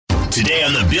Today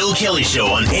on the Bill Kelly Show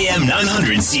on AM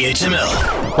 900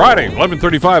 CHML. Friday,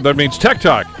 11:35. That means Tech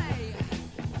Talk.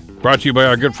 Brought to you by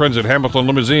our good friends at Hamilton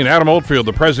Limousine. Adam Oldfield,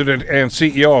 the president and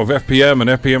CEO of FPM and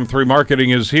FPM3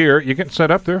 Marketing, is here. You getting set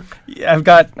up there? Yeah, I've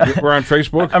got. We're on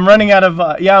Facebook. I'm running out of.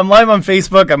 I'm live on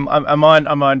Facebook. I'm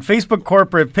on Facebook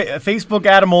Corporate, Facebook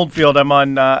Adam Oldfield. I'm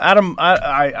on Adam.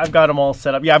 I've got them all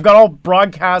set up. Yeah, I've got all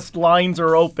broadcast lines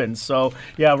are open. So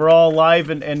yeah, we're all live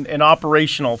and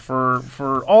operational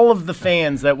for all of the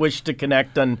fans that wish to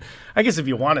connect. And I guess if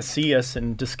you want to see us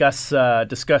and discuss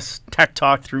Tech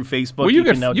Talk through Facebook, well, you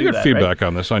get that, feedback right?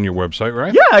 On this on your website,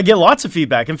 right? Yeah, I get lots of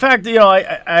feedback. In fact,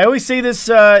 I always say this: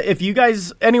 if you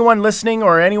guys, anyone listening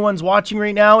or anyone's watching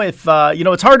right now, if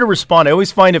it's hard to respond. I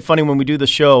always find it funny when we do the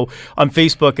show on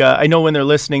Facebook. I know when they're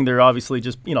listening, they're obviously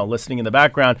just listening in the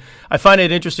background. I find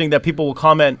it interesting that people will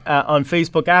comment on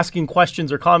Facebook asking questions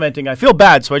or commenting. I feel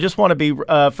bad, so I just want to be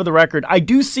for the record. I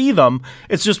do see them.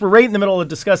 It's just we're right in the middle of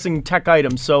discussing tech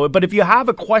items. So, but if you have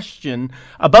a question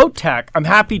about tech, I'm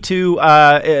happy to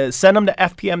send them to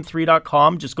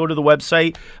fpm3.com. Just go to the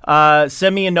website,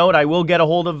 send me a note. I will get a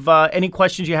hold of any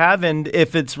questions you have, and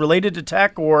if it's related to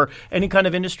tech or any kind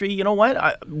of industry, you know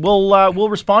what? We'll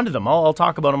respond to them. I'll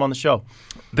talk about them on the show.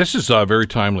 This is very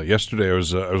timely. Yesterday, I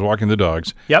was walking the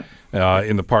dogs. Yep.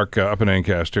 In the park up in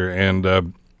Ancaster,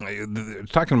 and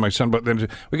talking to my son, but then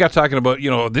we got talking about,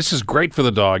 this is great for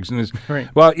the dogs. And right.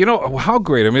 Well, how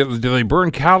great? I mean, do they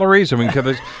burn calories? I mean,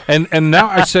 and now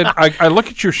I said, I look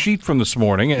at your sheet from this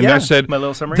morning, and I said, my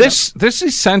little summary. This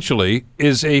essentially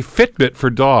is a Fitbit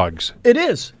for dogs. It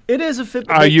is. It is a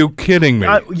Fitbit. Are you kidding me?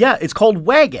 Yeah, it's called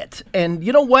Waggit, and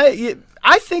you know what?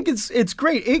 I think it's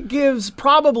great. It gives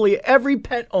probably every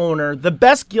pet owner the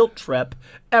best guilt trip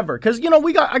ever, because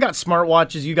I got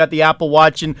smartwatches, you got the Apple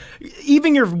Watch, and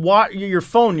even your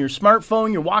phone, your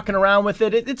smartphone, you're walking around with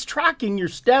it. It's tracking your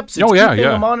steps. It's keeping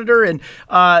a monitor, and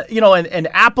and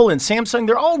Apple and Samsung,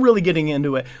 they're all really getting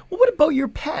into it. Well, what about your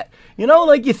pet?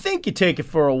 You think you take it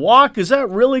for a walk. Is that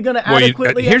really going to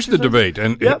adequately? Here's the debate,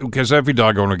 and because every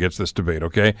dog owner gets this debate.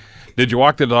 Okay, did you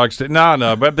walk the dogs?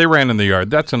 No, but they ran in the yard.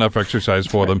 That's enough exercise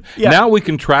for them. Yeah. Now we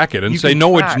can track it and say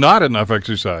no, it's not enough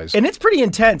exercise. And it's pretty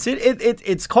intense.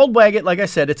 It's called Waggit. Like I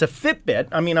said, it's a Fitbit.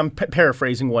 I mean, I'm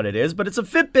paraphrasing what it is, but it's a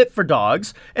Fitbit for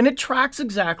dogs, and it tracks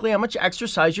exactly how much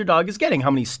exercise your dog is getting,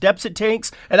 how many steps it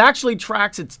takes. It actually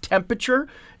tracks its temperature.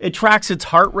 It tracks its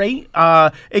heart rate.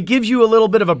 It gives you a little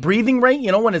bit of a breathing rate.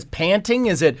 When it's panting,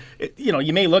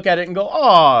 you may look at it and go,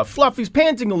 "Oh, Fluffy's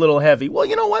panting a little heavy." Well,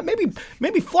 you know what?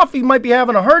 Maybe Fluffy might be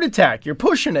having a heart attack. You're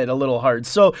pushing it a little hard.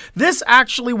 So this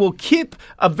actually will keep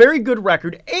a very good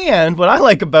record. And what I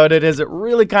like about it is it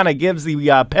really kind of gives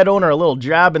the pet owner a little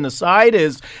jab in the side.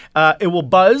 It will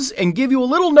buzz and give you a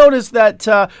little notice that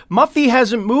Muffy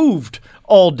hasn't moved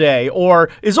all day or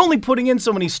is only putting in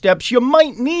so many steps. You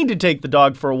might need to take the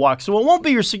dog for a walk. So it won't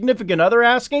be your significant other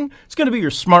asking. It's going to be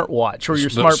your smartwatch or your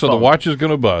smartphone. So the watch is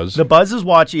going to buzz. The buzz is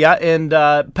watching, yeah. And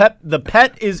the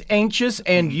pet is anxious,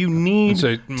 and you need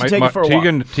to take it for a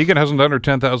walk. Tegan hasn't done her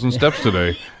 10,000 steps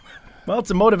today. Well,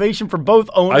 it's a motivation for both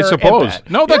owner I suppose. and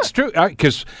pet. No, that's true.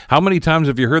 Because how many times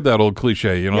have you heard that old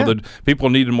cliche? That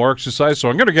people needed more exercise, so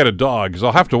I'm going to get a dog because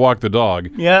I'll have to walk the dog.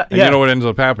 Yeah. And you know what ends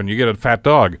up happening? You get a fat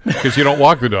dog because you don't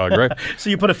walk the dog, right? So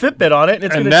you put a Fitbit on it, and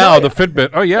it's going to now the Fitbit.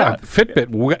 Oh yeah, Fitbit.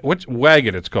 What's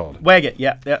Waggit? It's called Waggit.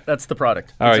 Yeah, that's the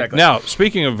product. All right. Now,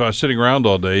 speaking of sitting around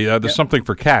all day, there's something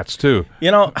for cats too.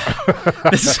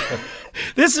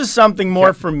 This is something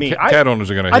more for me. Cat owners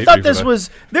are going to hate me. I thought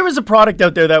there was a product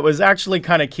out there that was actually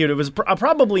kind of cute. It was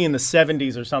probably in the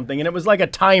 70s or something, and it was like a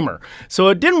timer. So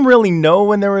it didn't really know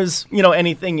when there was,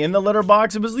 anything in the litter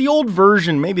box. It was the old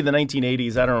version, maybe the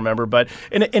 1980s, I don't remember. But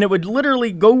and it would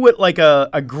literally go with like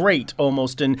a grate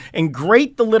almost and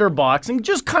grate the litter box and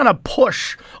just kind of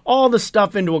push all the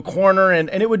stuff into a corner, and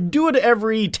it would do it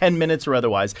every 10 minutes or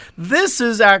otherwise. This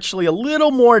is actually a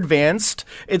little more advanced.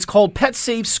 It's called Pet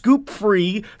Safe Scoop-Free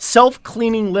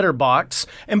Self-Cleaning Litter Box.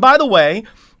 And by the way,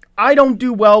 I don't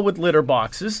do well with litter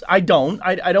boxes. I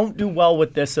don't do well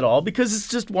with this at all because it's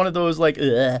just one of those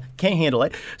can't handle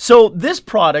it. So this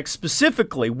product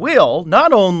specifically will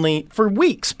not only for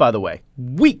weeks, by the way,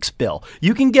 Bill.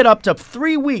 You can get up to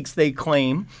 3 weeks, they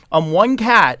claim, on one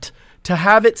cat to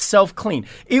have it self-clean.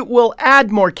 It will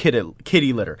add more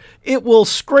kitty litter. It will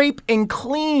scrape and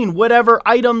clean whatever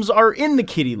items are in the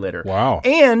kitty litter. Wow.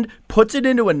 And puts it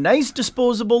into a nice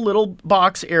disposable little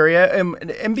box area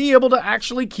and be able to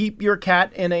actually keep your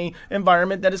cat in a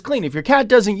environment that is clean. If your cat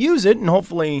doesn't use it and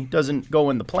hopefully doesn't go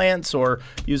in the plants or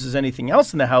uses anything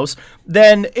else in the house,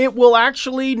 then it will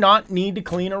actually not need to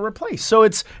clean or replace. So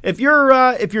it's if you're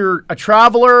a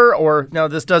traveler, or now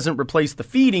this doesn't replace the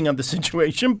feeding of the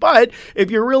situation, but if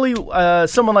you're really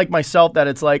someone like myself that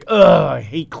it's like, I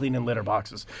hate cleaning litter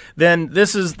boxes, then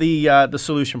this is the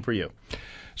solution for you.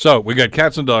 So we got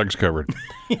cats and dogs covered.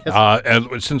 Yes.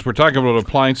 And since we're talking about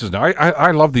appliances now,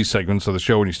 I love these segments of the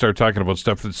show when you start talking about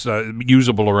stuff that's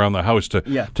usable around the house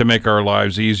to make our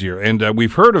lives easier. And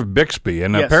we've heard of Bixby,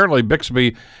 and apparently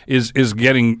Bixby is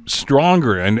getting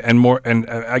stronger and more, and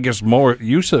I guess more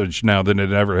usage now than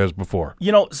it ever has before.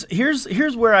 You know, here's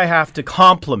where I have to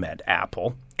compliment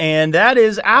Apple. And that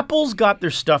is, Apple's got their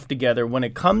stuff together when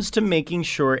it comes to making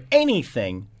sure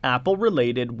anything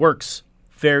Apple-related works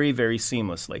very, very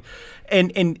seamlessly.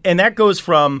 And that goes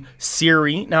from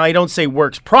Siri. Now, I don't say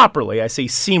works properly. I say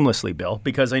seamlessly, Bill,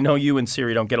 because I know you and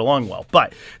Siri don't get along well.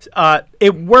 But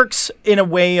it works in a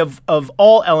way of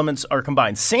all elements are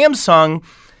combined. Samsung,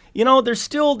 you know, there's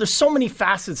so many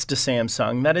facets to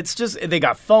Samsung that it's just, they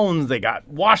got phones, they got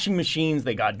washing machines,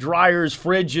 they got dryers,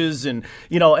 fridges, and,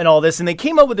 you know, and all this. And they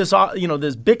came up with this,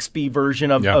 this Bixby version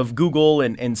of Google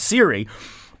and Siri.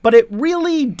 But it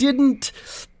really didn't...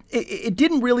 It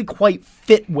didn't really quite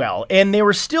fit well, and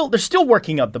they're still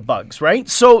working out the bugs, right?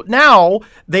 So now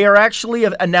they are actually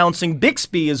announcing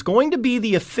Bixby is going to be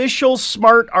the official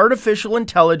smart artificial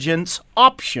intelligence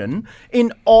option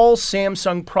in all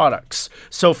Samsung products.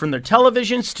 So from their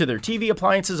televisions to their TV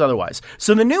appliances, otherwise.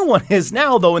 So the new one is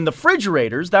now, though, in the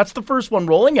refrigerators. That's the first one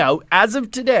rolling out as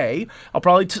of today. I'll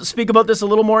probably speak about this a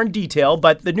little more in detail,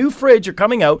 but the new fridge are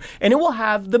coming out, and it will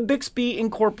have the Bixby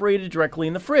incorporated directly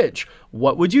in the fridge.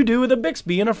 What would you do with a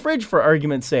Bixby in a fridge, for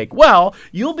argument's sake? Well,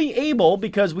 you'll be able,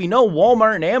 because we know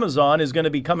Walmart and Amazon is going to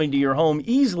be coming to your home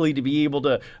easily to be able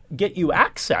to get you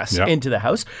access into the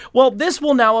house. Well, this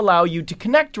will now allow you to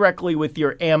connect directly with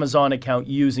your Amazon account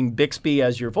using Bixby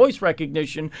as your voice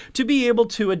recognition to be able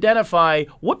to identify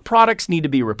what products need to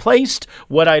be replaced,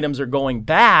 what items are going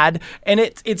bad, and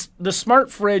it's the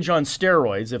smart fridge on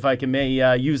steroids, if I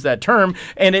may use that term,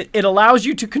 and it allows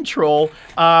you to control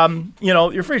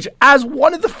your fridge. As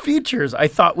one of the features I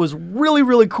thought was really,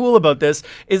 really cool about this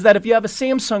is that if you have a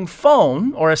Samsung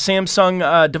phone or a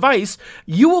Samsung device,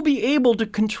 you will be able to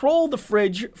control the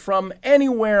fridge from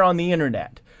anywhere on the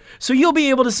internet. So you'll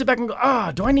be able to sit back and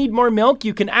go, do I need more milk?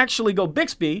 You can actually go,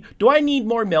 Bixby, do I need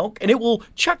more milk? And it will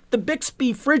check the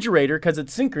Bixby refrigerator because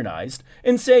it's synchronized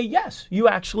and say, yes, you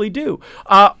actually do.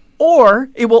 Or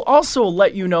it will also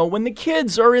let you know when the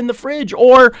kids are in the fridge,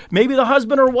 or maybe the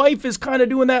husband or wife is kind of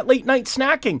doing that late night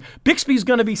snacking. Bixby's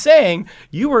going to be saying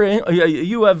you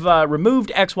have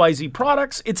removed XYZ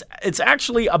products. It's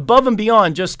actually above and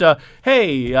beyond just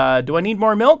hey, do I need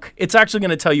more milk? It's actually going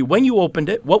to tell you when you opened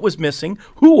it, what was missing,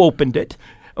 who opened it.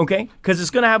 Okay, because it's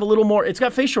going to have a little more. It's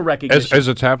got facial recognition. As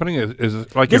it's happening, is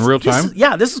it like in real time?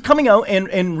 This is coming out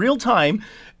in real time.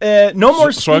 No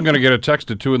more. So I'm going to get a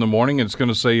text at 2 a.m. and it's going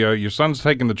to say your son's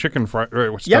taking the chicken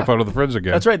stuff out of the fridge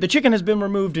again. That's right. The chicken has been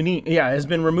removed has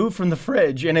been removed from the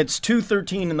fridge, and it's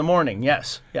 2:13 in the morning.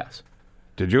 Yes.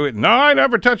 Did you? No, I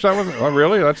never touched that. Oh,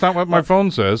 really? That's not what my phone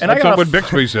says. That's not what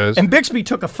Bixby says. And Bixby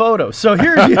took a photo. So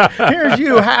here's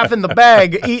you half in the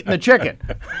bag eating the chicken.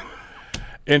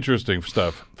 Interesting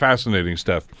stuff. Fascinating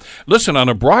stuff. Listen, on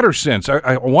a broader sense,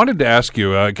 I wanted to ask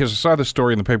you, because I saw this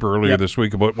story in the paper earlier this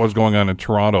week about what was going on in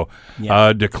Toronto,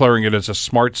 declaring it as a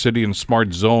smart city and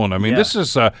smart zone. I mean, this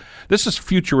is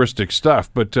futuristic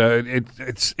stuff, but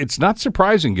it's not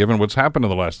surprising given what's happened in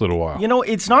the last little while. You know,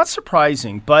 it's not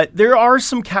surprising, but there are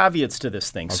some caveats to this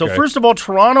thing. Okay. So first of all,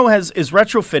 Toronto is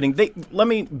retrofitting. Let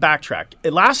me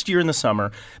backtrack. Last year in the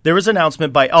summer, there was an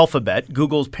announcement by Alphabet,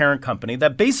 Google's parent company,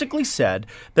 that basically said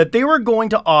that they were going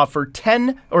to offer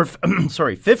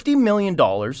 $50 million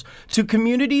to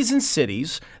communities and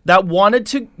cities that wanted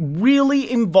to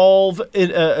really evolve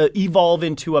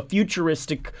into a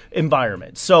futuristic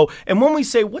environment. So, and when we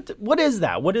say what is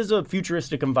that? What is a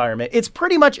futuristic environment? It's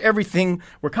pretty much everything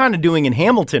we're kind of doing in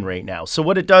Hamilton right now. So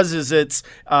what it does is it's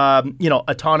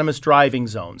autonomous driving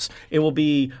zones. It will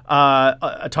be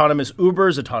autonomous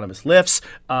Ubers, autonomous Lyfts,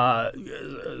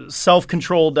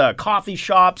 self-controlled coffee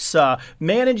shops,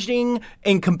 managing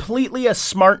in completely a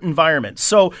smart environment.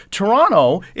 So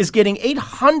Toronto is getting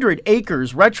 800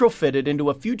 acres retrofitted into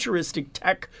a futuristic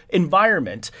tech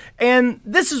environment. And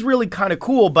this is really kind of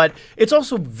cool, but it's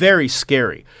also very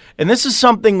scary. And this is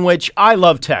something which I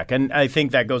love tech, and I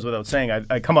think that goes without saying.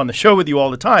 I come on the show with you all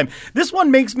the time. This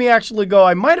one makes me actually go,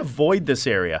 I might avoid this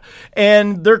area.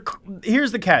 And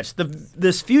here's the catch.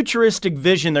 This futuristic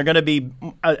vision they're going to be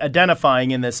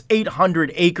identifying in this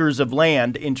 800 acres of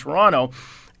land in Toronto,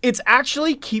 it's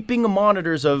actually keeping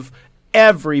monitors of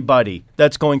everybody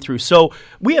that's going through. So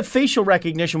we have facial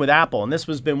recognition with Apple, and this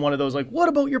has been one of those like, what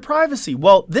about your privacy?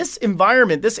 Well, this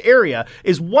environment, this area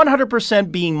is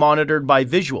 100% being monitored by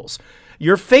visuals.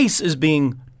 Your face is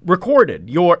being recorded.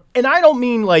 And I don't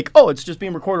mean like, oh, it's just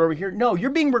being recorded over here. No, you're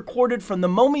being recorded from the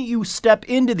moment you step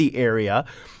into the area,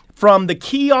 from the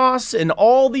kiosks and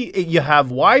you have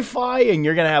Wi-Fi and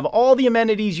you're going to have all the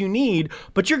amenities you need,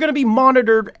 but you're going to be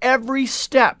monitored every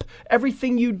step.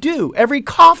 Everything you do, every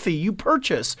coffee you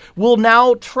purchase will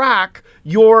now track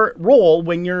your role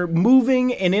when you're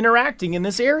moving and interacting in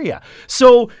this area.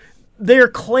 So they're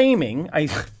claiming,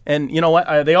 and you know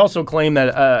what? They also claim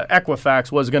that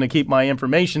Equifax was going to keep my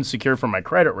information secure for my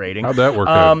credit rating. How'd that work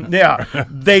out? Yeah.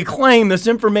 They claim this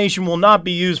information will not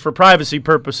be used for privacy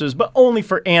purposes, but only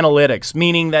for analytics,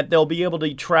 meaning that they'll be able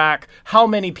to track how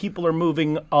many people are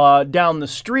moving down the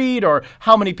street or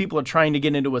how many people are trying to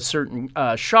get into a certain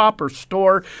shop or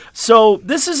store. So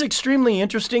this is extremely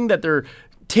interesting that they're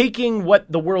taking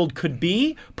what the world could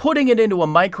be, putting it into a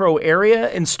micro area,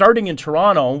 and starting in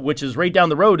Toronto, which is right down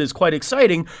the road, is quite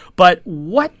exciting. But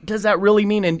what does that really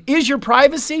mean? And is your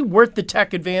privacy worth the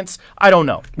tech advance? I don't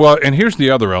know. Well, and here's the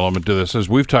other element to this, as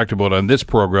we've talked about on this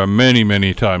program many,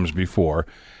 many times before,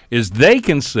 is they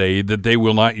can say that they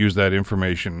will not use that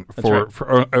information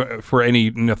for any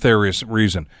nefarious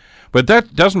reason. But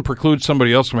that doesn't preclude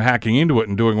somebody else from hacking into it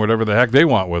and doing whatever the heck they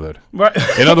want with it. Right.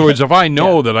 In other words, if I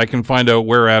know that I can find out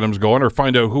where Adam's going or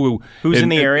find out who's in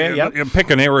the area, pick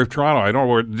an area of Toronto. I don't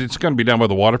know where it's going to be down by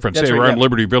the waterfront, say around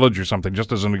Liberty Village or something,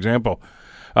 just as an example.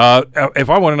 If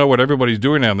I want to know what everybody's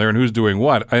doing down there and who's doing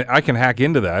what, I can hack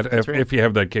into that if you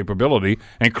have that capability,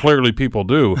 and clearly people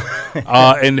do.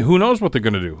 And who knows what they're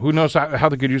going to do? Who knows how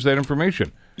they could use that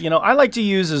information? You know, I like to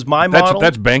use as my model.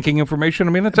 That's banking information.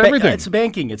 I mean, that's everything. It's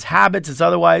banking. It's habits. It's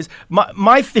otherwise.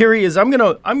 My theory is I'm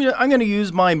gonna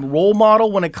use my role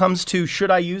model when it comes to should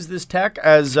I use this tech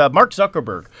as Mark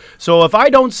Zuckerberg. So if I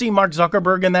don't see Mark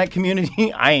Zuckerberg in that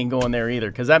community, I ain't going there either,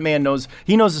 because that man knows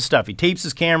the stuff. He tapes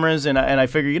his cameras, and I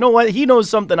figure, you know what, he knows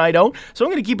something I don't. So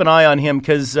I'm gonna keep an eye on him,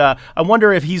 because I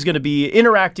wonder if he's gonna be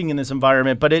interacting in this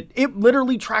environment. But it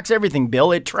literally tracks everything,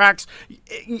 Bill. It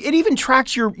even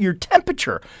tracks your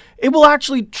temperature. It will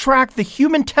actually track the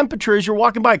human temperature as you're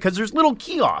walking by, because there's little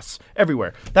kiosks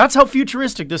everywhere. That's how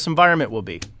futuristic this environment will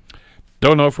be.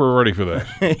 Don't know if we're ready for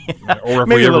that, or if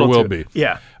we ever will be.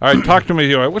 Yeah. All right, talk to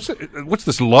me. What's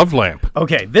this love lamp?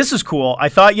 Okay, this is cool. I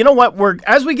thought, you know what?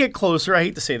 As we get closer, I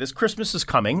hate to say this, Christmas is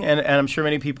coming, and I'm sure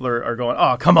many people are going,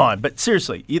 oh, come on. But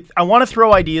seriously, I want to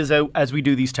throw ideas out as we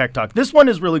do these tech talk. This one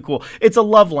is really cool. It's a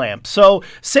love lamp. So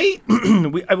say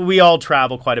we all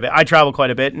travel quite a bit. I travel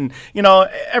quite a bit, and you know,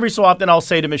 every so often I'll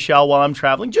say to Michelle while I'm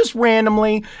traveling, just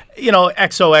randomly, you know,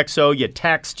 XOXO, you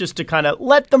text just to kind of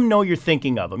let them know you're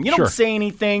thinking of them. You don't say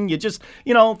anything. You just,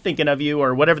 you know, thinking of you,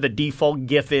 or whatever the default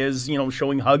GIF is, you know,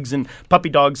 showing hugs and puppy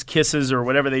dogs kisses or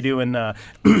whatever they do. And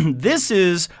this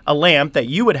is a lamp that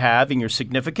you would have in your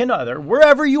significant other,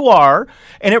 wherever you are,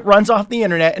 and it runs off the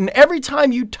internet. And every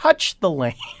time you touch the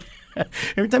lamp,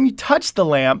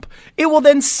 it will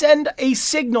then send a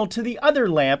signal to the other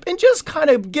lamp and just kind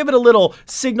of give it a little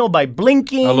signal by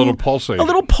blinking. A little pulsate. A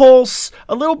little pulse.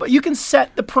 You can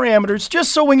set the parameters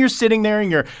just so when you're sitting there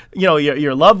and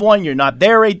your loved one, you're not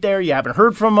there right there, you haven't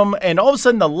heard from them, and all of a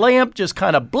sudden the lamp just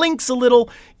kind of blinks a little.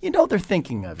 You know they're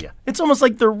thinking of you. It's almost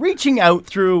like they're reaching out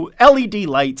through LED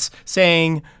lights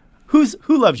saying, who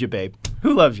loves you, babe?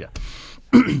 Who loves you?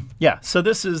 Yeah, so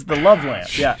this is the love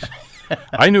lamp. Yeah.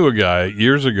 I knew a guy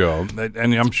years ago,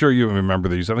 and I'm sure you remember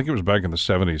these. I think it was back in the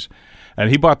 70s. And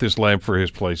he bought this lamp for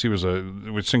his place. He was a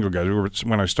single guy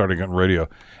when I started on radio.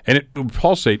 And it would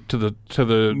pulsate to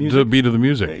the beat of the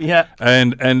music. Yeah.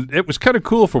 And it was kind of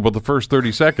cool for about the first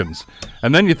 30 seconds.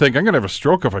 And then you think, I'm going to have a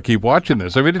stroke if I keep watching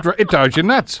this. I mean, it drives you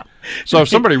nuts. So if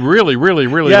somebody really, really,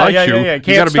 really likes you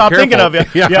got to be careful. Thinking of you.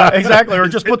 Yeah, exactly. Or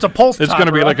just puts a pulse It's going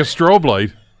to be like a strobe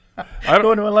light.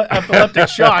 Going to an epileptic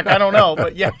shock. I don't know,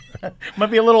 but yeah,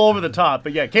 might be a little over the top.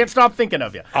 But yeah, can't stop thinking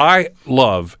of you. I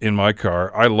love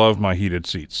my heated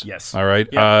seats. Yes. All right.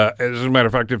 Yeah. As a matter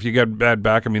of fact, if you get bad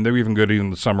back, I mean, they're even good in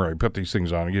the summer. I put these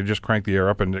things on. You just crank the air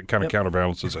up, and it kind of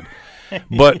counterbalances it.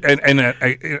 But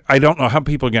I don't know how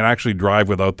people can actually drive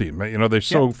without them. You know, they're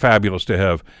so fabulous to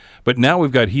have. But now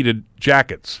we've got heated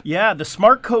jackets. Yeah, the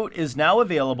Smart Coat is now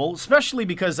available, especially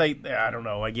because I don't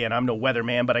know. Again, I'm no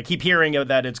weatherman, but I keep hearing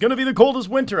that it's going to be the coldest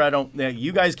winter.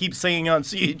 You guys keep saying on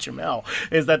CHML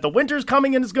is that the winter's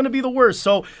coming and it's going to be the worst.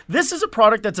 So this is a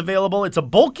product that's available. It's a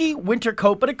bulky winter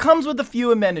coat, but it comes with a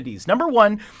few amenities. Number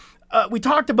one, we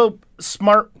talked about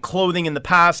smart clothing in the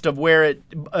past of where it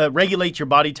regulates your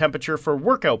body temperature for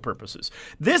workout purposes.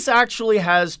 This actually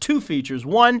has two features.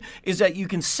 One is that you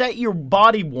can set your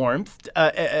body warmth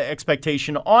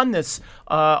expectation on this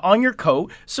on your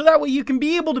coat, so that way you can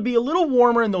be able to be a little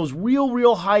warmer in those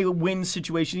real high wind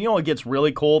situations. You know, it gets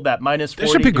really cold, that minus 40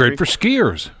 This should be great for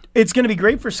skiers. It's going to be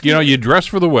great for skiing. You know, you dress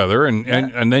for the weather,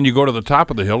 and then you go to the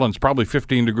top of the hill, and it's probably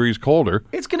 15 degrees colder.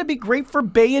 It's going to be great for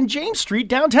Bay and James Street,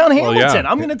 downtown Hamilton. Well, yeah.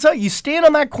 I'm going to tell you, stand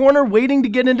on that corner waiting to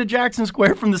get into Jackson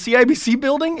Square from the CIBC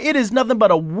building. It is nothing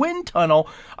but a wind tunnel.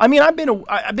 I mean, I've been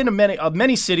to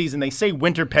many cities, and they say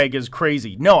Winterpeg is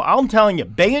crazy. No, I'm telling you,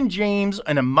 Bay and James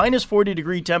and a minus 40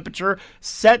 degree temperature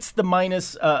sets the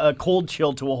minus cold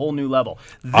chill to a whole new level.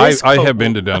 I have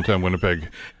been to downtown Winnipeg.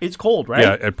 It's cold, right?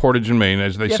 Yeah, at Portage and Main,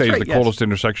 as they say, is the coldest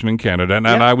intersection in Canada. And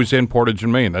I was in Portage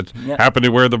and Main. That happened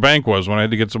to where the bank was when I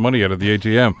had to get some money out of the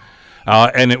ATM.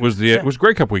 And it was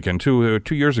Grey Cup weekend 2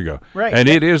 years ago. Right. And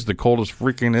it is the coldest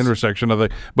freaking intersection of the.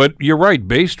 But you're right,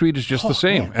 Bay Street is just the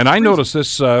same. Man, and I noticed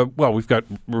this. We've got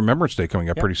Remembrance Day coming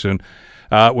up pretty soon.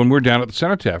 When we're down at the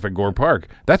Cenotaph at Gore Park,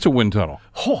 that's a wind tunnel.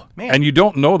 Oh, man. And you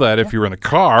don't know that if you're in a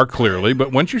car, clearly,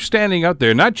 but once you're standing out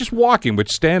there, not just walking, but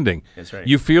standing, that's right.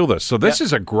 You feel this. So this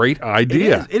is a great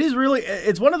idea. It is really,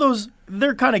 it's one of those,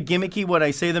 they're kind of gimmicky when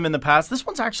I say them in the past. This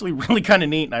one's actually really kind of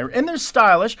neat, and they're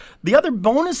stylish. The other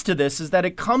bonus to this is that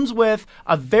it comes with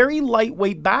a very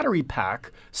lightweight battery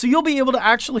pack, so you'll be able to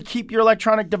actually keep your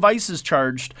electronic devices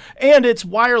charged, and it's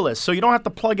wireless, so you don't have to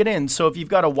plug it in. So if you've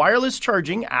got a wireless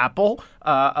charging Apple,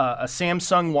 a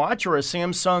Samsung watch, or a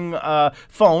Samsung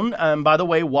phone, by the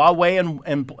way, Huawei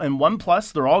and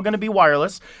OnePlus, they're all going to be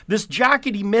wireless. This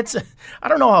jacket emits, I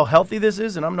don't know how healthy this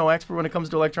is, and I'm no expert when it comes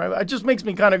to electronics. It just makes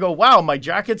me kind of go, wow, my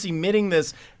jacket's emitting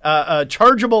this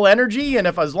chargeable energy, and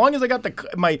as long as I got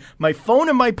my phone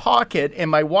in my pocket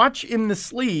and my watch in the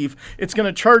sleeve, it's going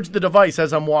to charge the device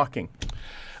as I'm walking.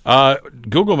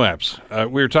 Google Maps.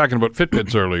 We were talking about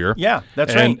Fitbits earlier. Yeah,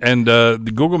 that's right. And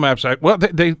the Google Maps,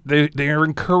 they are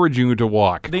encouraging you to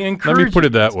walk. They encourage. Let me put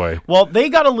it that way. Well, they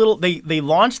got a little. They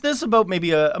launched this about maybe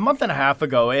a month and a half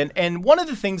ago, and one of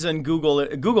the things in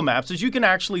Google Maps is you can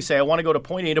actually say, I want to go to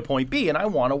point A to point B, and I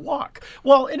want to walk.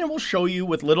 Well, and it will show you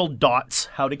with little dots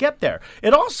how to get there.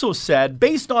 It also said,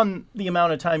 based on the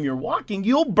amount of time you're walking,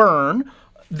 you'll burn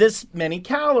this many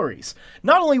calories.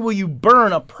 Not only will you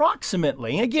burn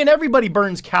approximately, again, everybody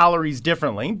burns calories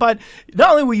differently, but not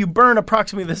only will you burn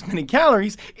approximately this many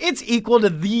calories, it's equal to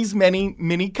these many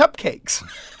mini cupcakes.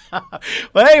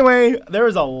 But anyway, there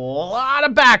was a lot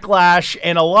of backlash,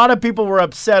 and a lot of people were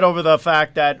upset over the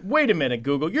fact that, wait a minute,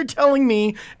 Google, you're telling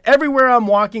me everywhere I'm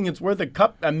walking it's worth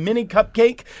a mini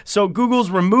cupcake? So Google's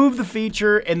removed the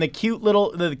feature and the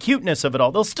cuteness of it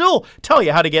all. They'll still tell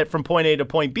you how to get from point A to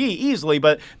point B easily,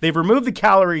 but they've removed the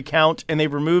calorie count and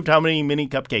they've removed how many mini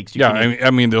cupcakes you can eat.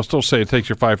 I mean, they'll still say it takes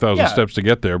you 5,000 steps to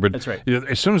get there, but that's right.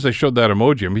 As soon as they showed that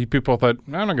emoji, people thought,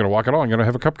 I'm not going to walk at all. I'm going to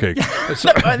have a cupcake.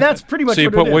 And that's pretty much so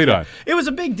what you put weight on. It was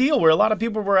a big deal where a lot of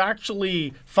people were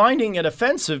actually finding it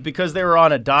offensive because they were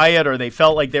on a diet or they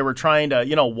felt like they were trying to,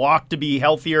 walk to be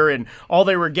healthier, and all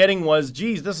they were getting was,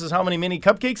 geez, this is how many mini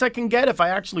cupcakes I can get if I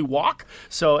actually walk.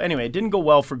 So anyway, it didn't go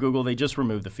well for Google. They just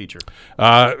removed the feature.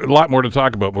 A lot more to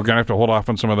talk about. We're going to have to hold off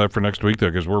on some of that for next week,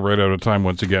 though, because we're right out of time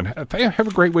once again. Have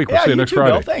a great week. We'll see you next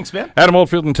Friday. Bill. Thanks, man. Adam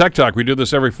Oldfield and Tech Talk. We do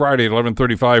this every Friday at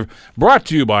 11:35. Brought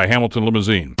to you by Hamilton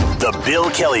Limousine. The Bill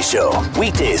Kelly Show,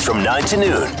 weekdays from 9 to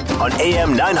noon on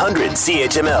AM 900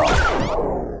 CHML.